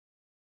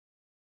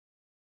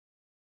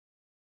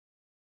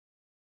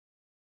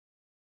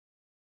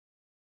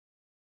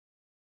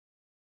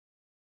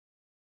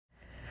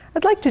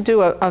I'd like to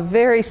do a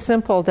very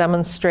simple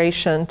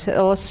demonstration to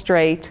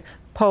illustrate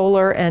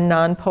polar and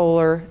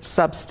nonpolar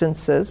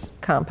substances,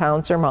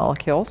 compounds or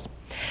molecules,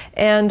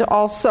 and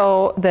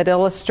also that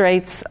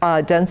illustrates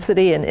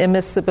density and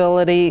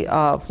immiscibility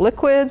of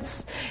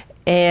liquids,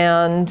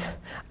 and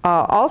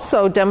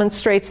also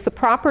demonstrates the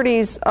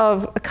properties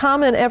of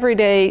common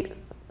everyday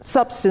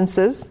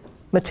substances,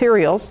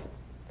 materials,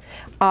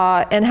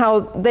 and how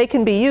they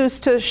can be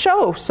used to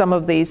show some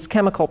of these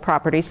chemical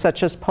properties,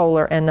 such as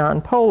polar and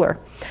nonpolar.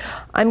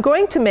 I'm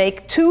going to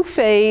make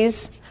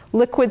two-phase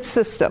liquid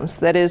systems,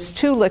 that is,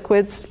 two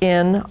liquids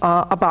in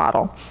a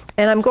bottle.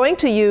 And I'm going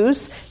to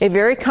use a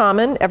very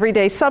common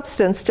everyday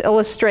substance to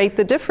illustrate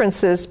the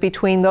differences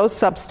between those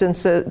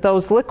substances,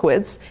 those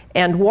liquids,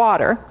 and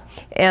water.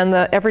 And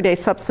the everyday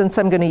substance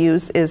I'm going to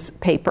use is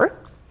paper.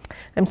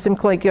 I'm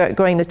simply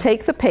going to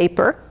take the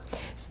paper,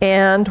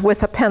 and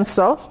with a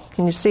pencil,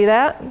 can you see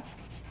that?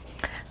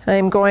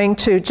 I'm going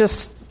to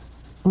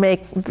just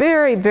make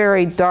very,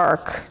 very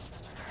dark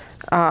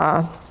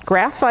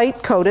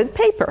graphite-coated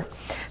paper.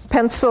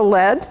 Pencil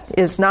lead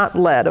is not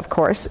lead, of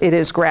course. It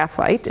is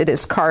graphite. It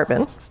is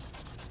carbon.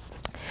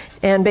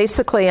 And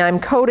basically, I'm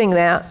coating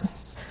that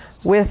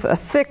with a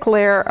thick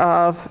layer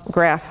of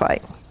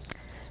graphite.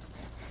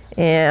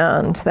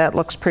 And that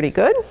looks pretty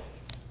good.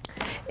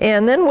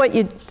 And then what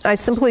I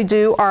simply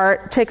do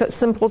are take a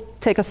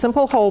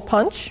simple hole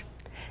punch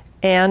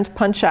and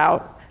punch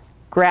out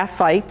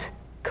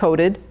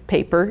graphite-coated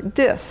paper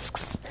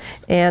disks.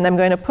 And I'm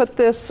going to put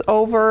this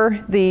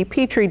over the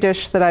Petri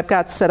dish that I've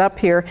got set up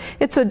here.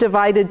 It's a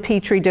divided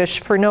Petri dish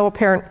for no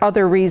apparent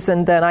other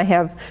reason than I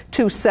have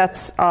two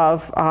sets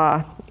of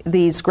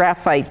these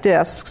graphite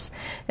disks.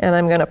 And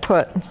I'm going to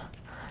put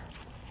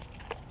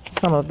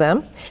some of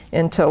them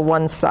into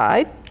one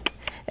side.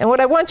 And what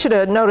I want you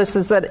to notice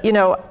is that,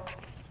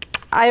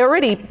 I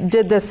already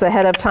did this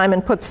ahead of time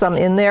and put some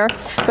in there,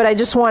 but I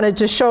just wanted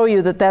to show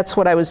you that that's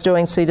what I was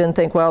doing, so you didn't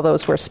think, well,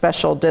 those were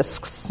special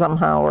discs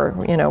somehow, or,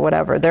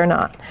 whatever. They're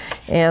not.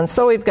 And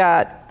so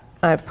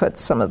I've put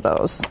some of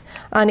those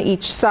on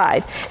each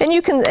side.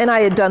 And I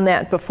had done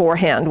that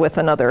beforehand with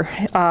another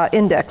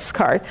index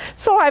card.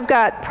 So I've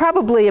got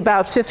probably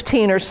about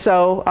 15 or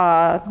so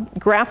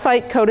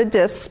graphite-coated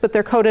discs, but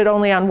they're coated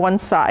only on one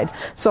side.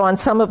 So on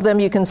some of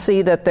them you can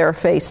see that they're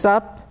face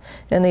up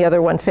and the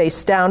other one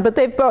face down, but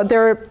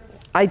they're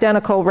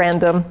identical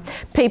random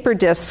paper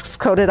discs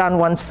coated on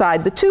one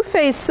side. The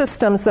two-phase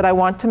systems that I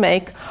want to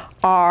make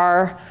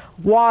are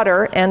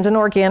water and an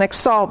organic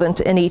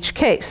solvent in each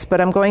case,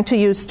 but I'm going to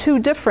use two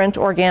different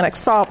organic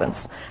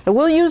solvents. I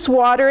will use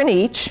water in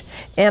each,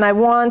 and I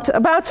want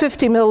about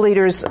 50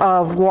 milliliters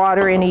of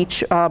water in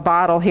each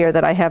bottle here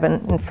that I have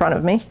in front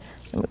of me.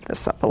 Let me move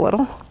this up a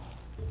little.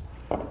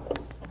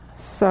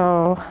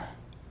 So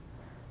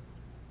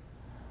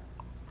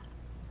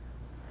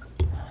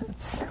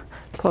it's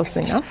close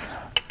enough.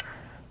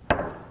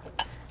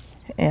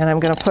 And I'm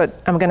going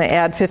to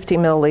add 50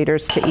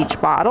 milliliters to each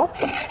bottle.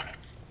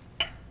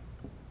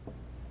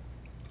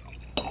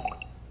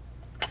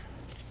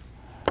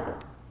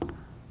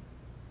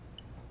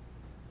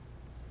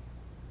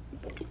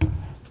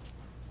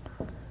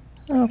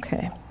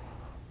 Okay.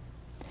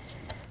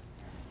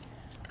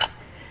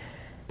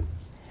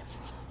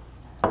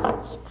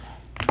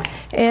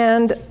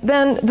 And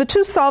then the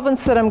two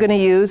solvents that I'm going to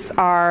use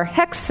are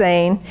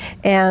hexane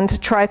and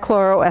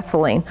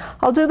trichloroethylene.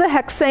 I'll do the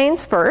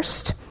hexanes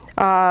first.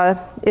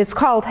 It's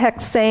called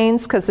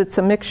hexanes because it's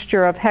a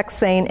mixture of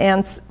hexane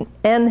and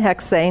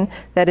N-hexane,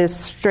 that is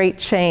straight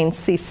chain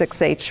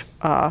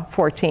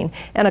C6H14,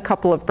 and a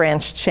couple of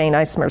branched chain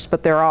isomers,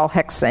 but they're all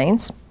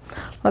hexanes.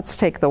 Let's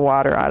take the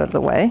water out of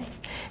the way.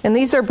 And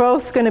these are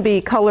both going to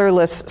be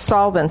colorless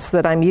solvents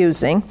that I'm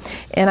using.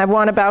 And I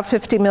want about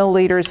 50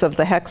 milliliters of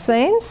the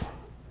hexanes.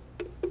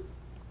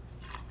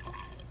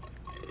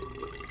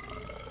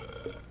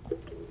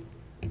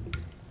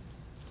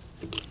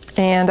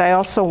 And I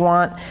also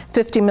want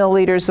 50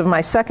 milliliters of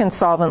my second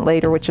solvent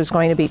later, which is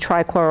going to be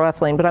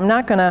trichloroethylene. But I'm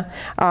not going to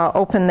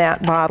open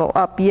that bottle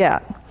up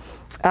yet.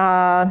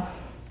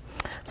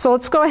 So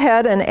let's go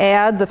ahead and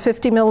add the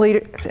 50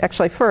 milliliters.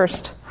 Actually,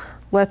 first,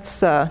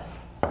 let's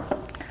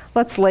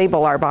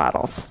label our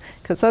bottles,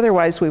 because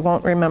otherwise we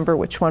won't remember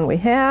which one we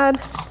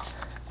had.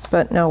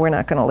 But no, we're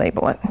not going to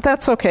label it.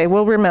 That's okay.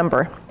 We'll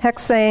remember.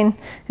 Hexane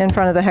in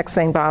front of the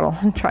hexane bottle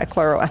and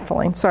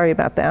trichloroethylene. Sorry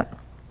about that.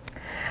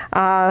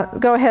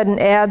 Go ahead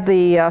and add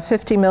the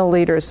 50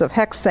 milliliters of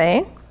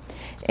hexane.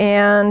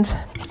 And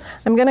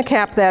I'm going to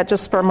cap that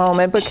just for a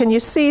moment. But can you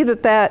see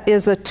that that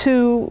is a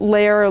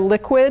two-layer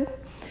liquid?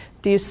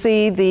 Do you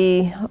see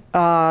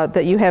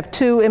that you have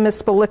two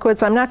immiscible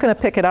liquids? I'm not going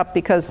to pick it up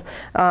because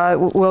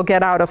we'll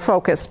get out of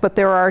focus. But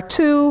there are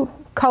two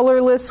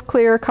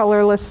clear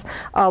colorless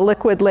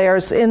liquid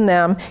layers in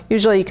them.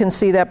 Usually you can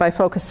see that by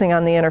focusing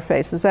on the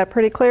interface. Is that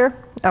pretty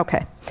clear?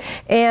 Okay.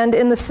 And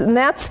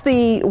that's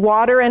the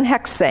water and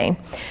hexane.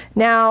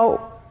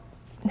 Now,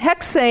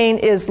 hexane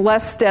is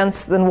less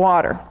dense than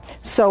water.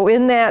 So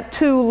in that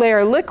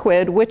 2-layer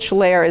liquid, which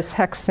layer is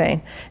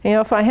hexane? You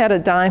know, if I had a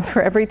dime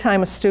for every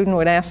time a student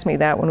would ask me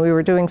that when we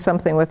were doing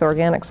something with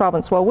organic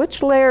solvents, well,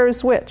 which layer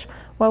is which?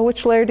 Well,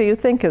 which layer do you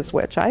think is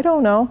which? I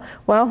don't know.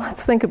 Well,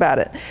 let's think about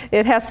it.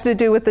 It has to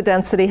do with the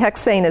density.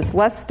 Hexane is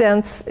less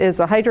dense, is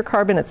a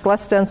hydrocarbon. It's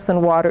less dense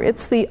than water.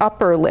 It's the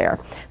upper layer.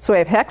 So we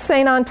have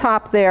hexane on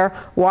top there,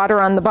 water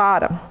on the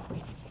bottom.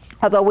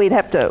 Although we'd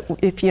have to,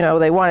 if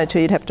they wanted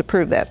to, you'd have to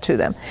prove that to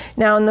them.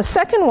 Now in the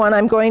second one,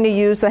 I'm going to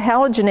use a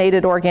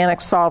halogenated organic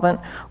solvent,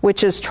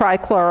 which is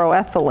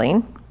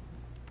trichloroethylene.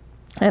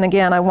 And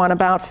again, I want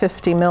about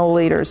 50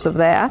 milliliters of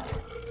that.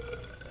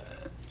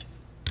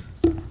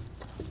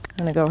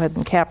 I'm going to go ahead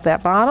and cap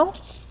that bottle.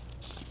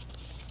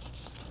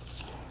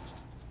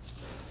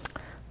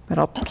 But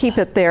I'll keep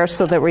it there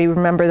so that we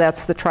remember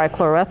that's the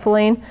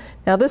trichloroethylene.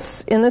 Now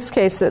in this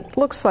case, it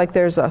looks like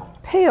there's a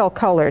pale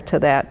color to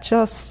that,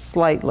 just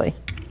slightly.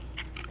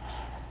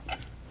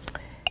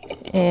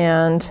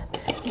 And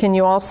can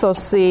you also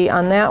see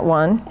on that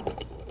one,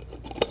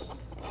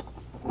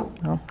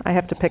 well, I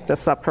have to pick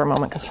this up for a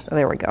moment because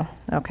there we go.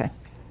 Okay.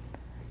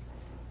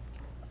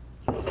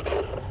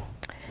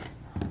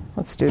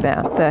 Let's do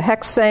that. The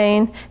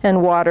hexane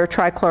and water,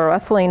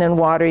 trichloroethylene and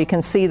water, you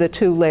can see the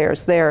 2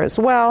 layers there as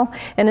well.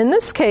 And in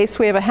this case,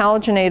 we have a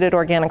halogenated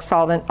organic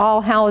solvent.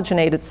 All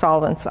halogenated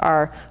solvents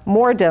are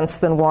more dense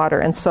than water,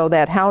 and so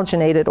that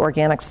halogenated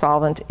organic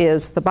solvent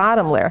is the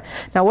bottom layer.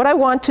 Now what I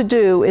want to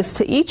do is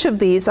to each of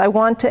these, I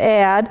want to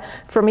add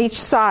from each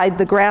side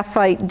the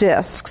graphite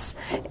disks.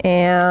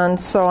 And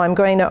so I'm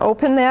going to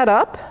open that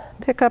up,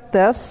 pick up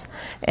this,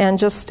 and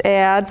just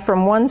add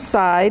from one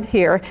side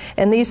here.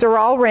 And these are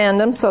all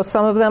random, so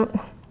some of them,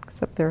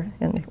 except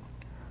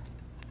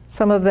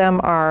some of them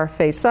are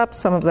face up,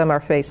 some of them are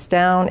face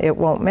down. It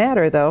won't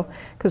matter though,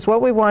 because what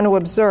we want to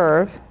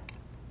observe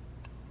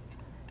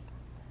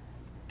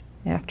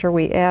after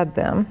we add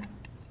them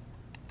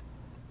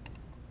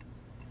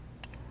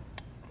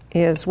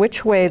is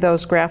which way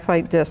those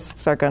graphite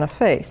disks are going to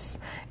face.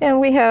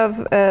 And we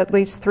have at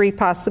least 3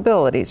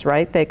 possibilities,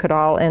 right? They could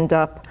all end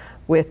up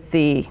with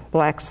the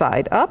black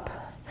side up.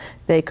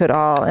 They could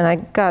all, and I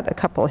got a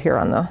couple here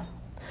on the,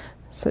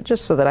 so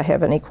just so that I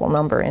have an equal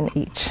number in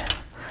each.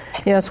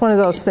 It's one of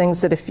those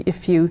things that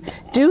if you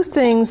do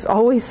things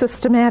always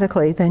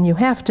systematically, then you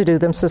have to do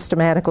them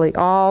systematically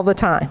all the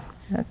time.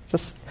 That's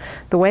just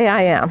the way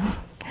I am.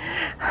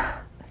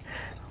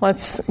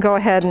 Let's go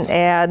ahead and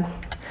add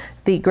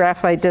the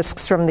graphite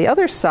disks from the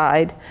other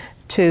side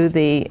to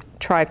the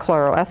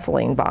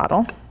trichloroethylene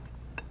bottle.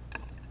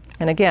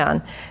 And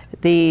again,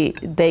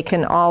 they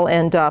can all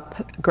end up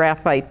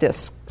graphite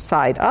disk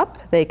side up.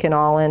 They can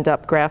all end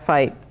up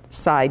graphite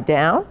side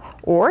down,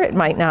 or it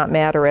might not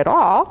matter at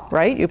all,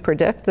 right? You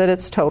predict that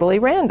it's totally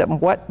random.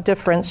 What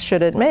difference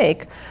should it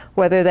make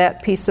whether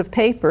that piece of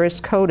paper is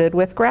coated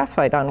with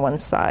graphite on one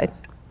side?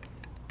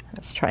 I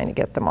was trying to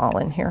get them all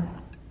in here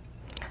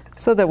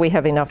so that we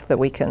have enough that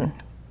we can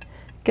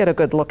get a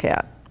good look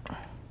at.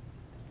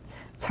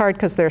 It's hard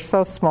because they're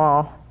so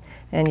small,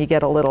 and you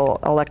get a little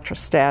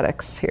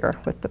electrostatics here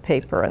with the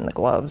paper and the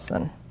gloves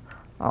and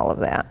all of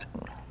that.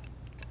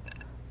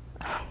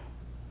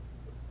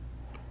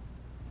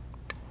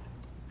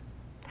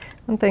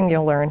 One thing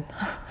you'll learn,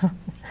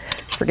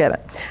 forget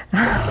it.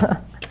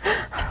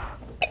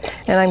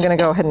 And I'm going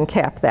to go ahead and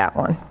cap that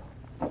one.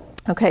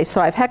 Okay, so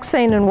I have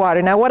hexane and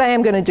water. Now what I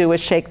am going to do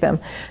is shake them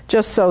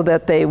just so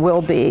that they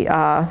will be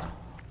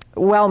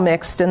well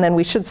mixed, and then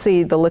we should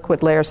see the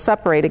liquid layers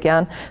separate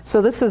again.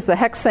 So this is the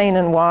hexane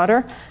and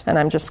water, and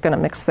I'm just going to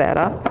mix that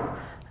up.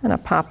 I'm going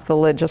to pop the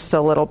lid just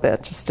a little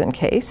bit, just in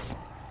case.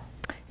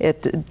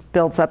 It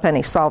builds up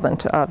any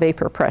solvent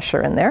vapor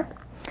pressure in there.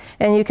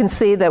 And you can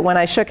see that when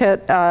I shook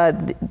it,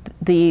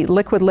 the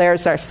liquid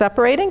layers are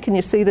separating. Can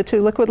you see the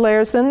 2 liquid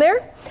layers in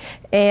there?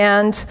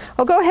 And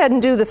I'll go ahead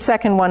and do the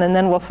second one, and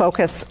then we'll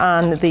focus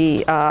on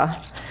the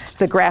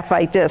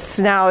graphite disks.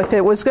 Now, if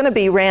it was going to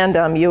be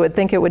random, you would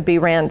think it would be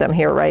random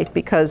here, right?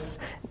 Because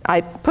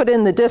I put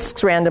in the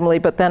disks randomly,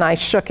 but then I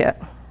shook it.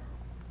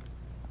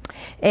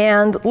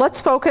 And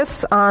let's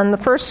focus on the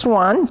first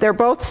one. They're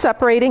both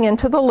separating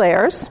into the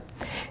layers.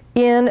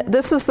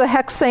 This is the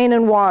hexane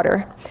and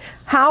water.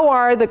 How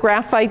are the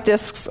graphite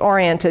disks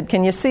oriented?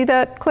 Can you see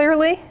that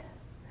clearly?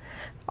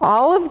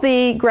 All of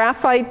the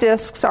graphite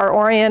disks are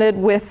oriented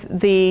with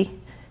the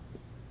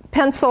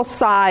pencil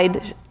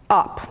side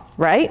up,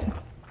 right?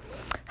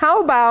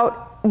 How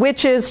about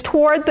which is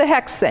toward the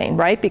hexane,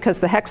 right?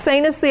 Because the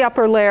hexane is the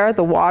upper layer,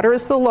 the water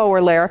is the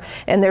lower layer,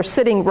 and they're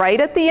sitting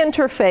right at the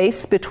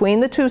interface between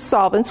the 2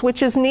 solvents,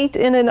 which is neat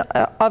in and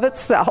of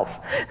itself,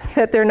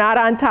 that they're not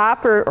on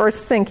top or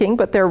sinking,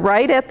 but they're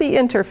right at the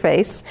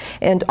interface.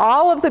 And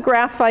all of the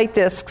graphite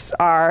disks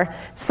are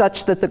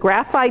such that the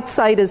graphite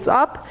side is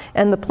up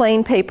and the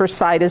plain paper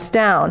side is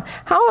down.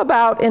 How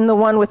about in the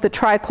one with the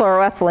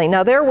trichloroethylene?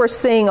 Now there we're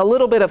seeing a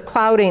little bit of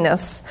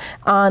cloudiness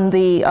on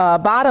the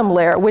bottom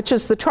layer, which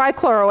is the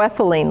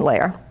trichloroethylene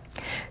layer.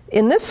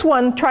 In this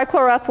one,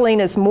 trichloroethylene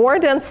is more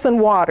dense than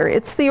water.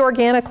 It's the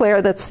organic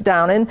layer that's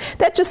down, and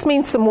that just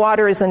means some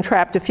water is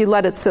entrapped. If you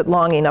let it sit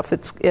long enough,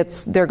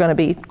 they're going to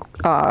be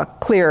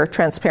clear,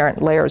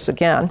 transparent layers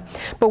again.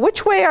 But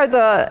which way are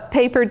the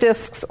paper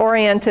discs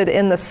oriented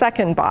in the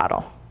second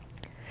bottle?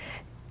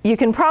 You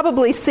can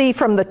probably see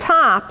from the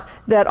top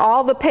that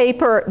all the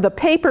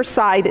paper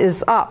side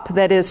is up,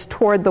 that is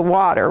toward the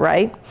water,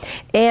 right?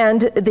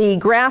 And the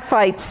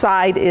graphite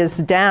side is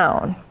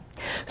down.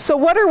 So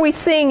what are we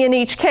seeing in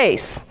each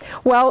case?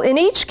 Well, in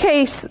each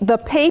case, the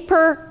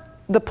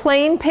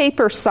plain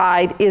paper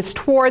side is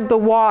toward the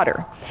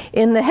water.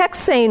 In the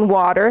hexane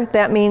water,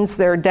 that means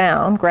they're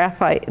down.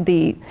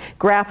 The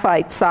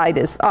graphite side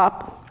is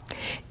up.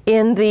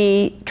 In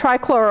the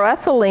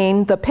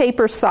trichloroethylene, the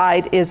paper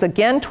side is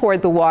again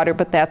toward the water,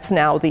 but that's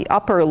now the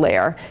upper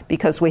layer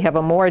because we have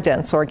a more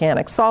dense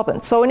organic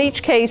solvent. So in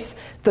each case,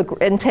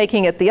 and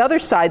taking it the other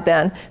side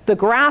then, the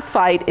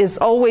graphite is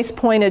always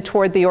pointed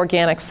toward the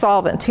organic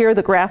solvent. Here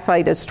the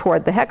graphite is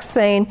toward the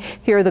hexane.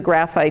 Here the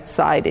graphite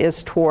side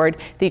is toward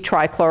the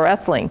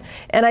trichloroethylene.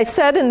 And I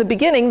said in the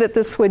beginning that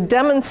this would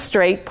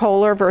demonstrate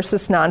polar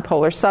versus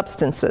nonpolar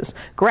substances.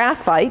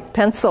 Graphite,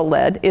 pencil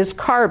lead, is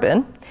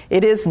carbon.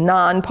 It is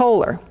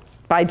nonpolar.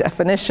 By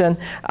definition,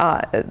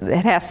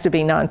 it has to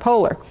be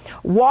nonpolar.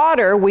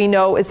 Water, we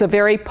know, is a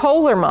very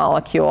polar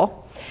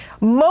molecule.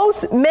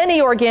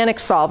 Many organic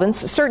solvents,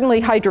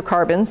 certainly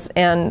hydrocarbons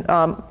and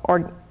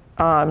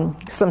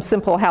some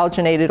simple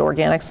halogenated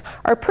organics,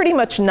 are pretty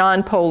much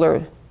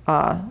nonpolar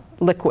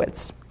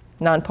liquids,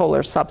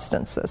 nonpolar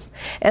substances.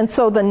 And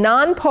so the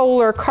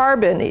nonpolar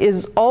carbon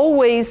is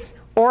always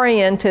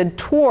oriented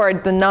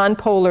toward the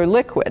nonpolar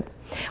liquid.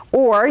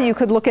 Or you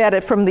could look at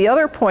it from the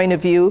other point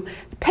of view.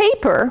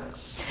 Paper,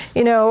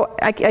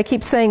 I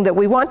keep saying that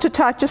we want to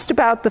talk just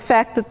about the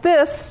fact that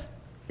this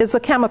is a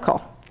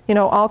chemical.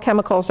 All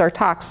chemicals are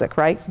toxic,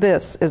 right?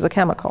 This is a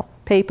chemical.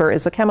 Paper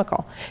is a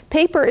chemical.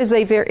 Paper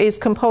is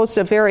composed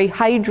of very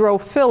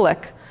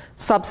hydrophilic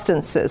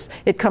substances.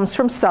 It comes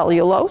from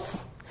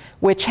cellulose,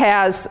 which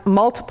has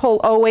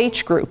multiple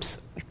OH groups.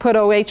 Put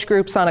OH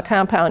groups on a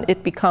compound,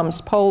 it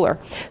becomes polar.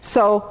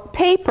 So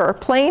paper,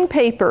 plain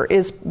paper,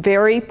 is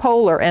very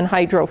polar and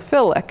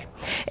hydrophilic.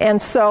 And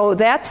so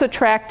that's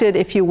attracted,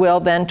 if you will,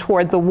 then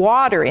toward the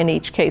water in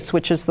each case,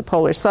 which is the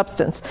polar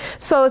substance.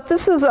 So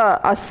this is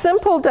a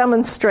simple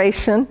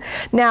demonstration.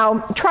 Now,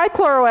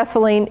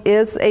 trichloroethylene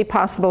is a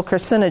possible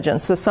carcinogen.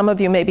 So some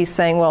of you may be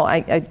saying, well,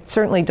 I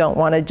certainly don't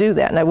want to do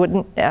that. And I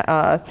wouldn't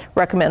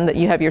recommend that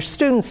you have your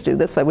students do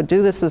this. I would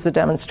do this as a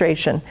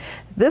demonstration.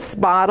 This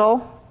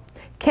bottle,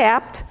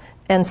 capped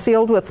and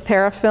sealed with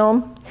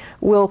parafilm,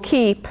 will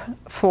keep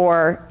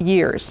for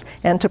years.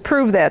 And to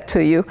prove that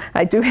to you,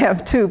 I do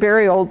have two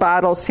very old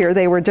bottles here.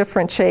 They were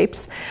different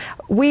shapes.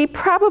 We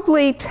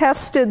probably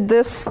tested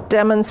this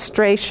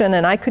demonstration,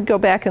 and I could go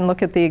back and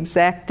look at the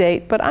exact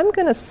date, but I'm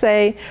going to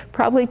say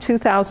probably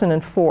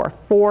 2004,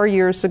 4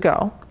 years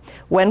ago.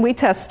 When we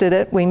tested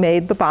it, we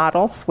made the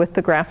bottles with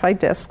the graphite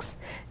disks,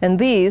 and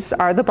these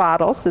are the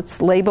bottles. It's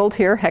labeled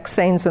here,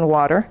 hexanes and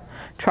water,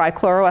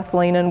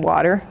 trichloroethylene and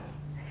water.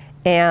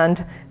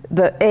 And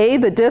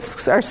the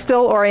discs are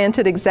still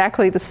oriented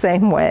exactly the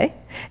same way,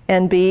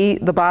 and B,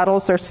 the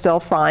bottles are still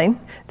fine.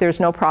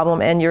 There's no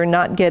problem, and you're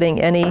not getting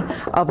any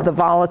of the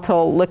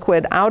volatile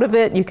liquid out of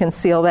it. You can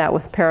seal that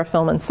with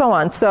parafilm and so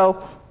on.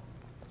 So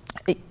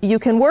you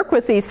can work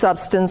with these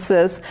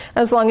substances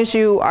as long as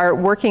you are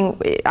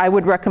working. I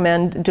would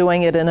recommend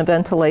doing it in a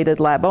ventilated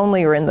lab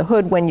only or in the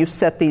hood when you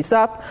set these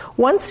up.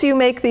 Once you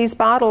make these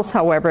bottles,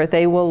 however,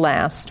 they will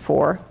last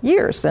for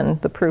years, and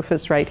the proof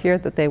is right here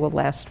that they will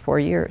last for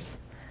years.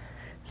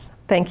 So,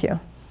 thank you.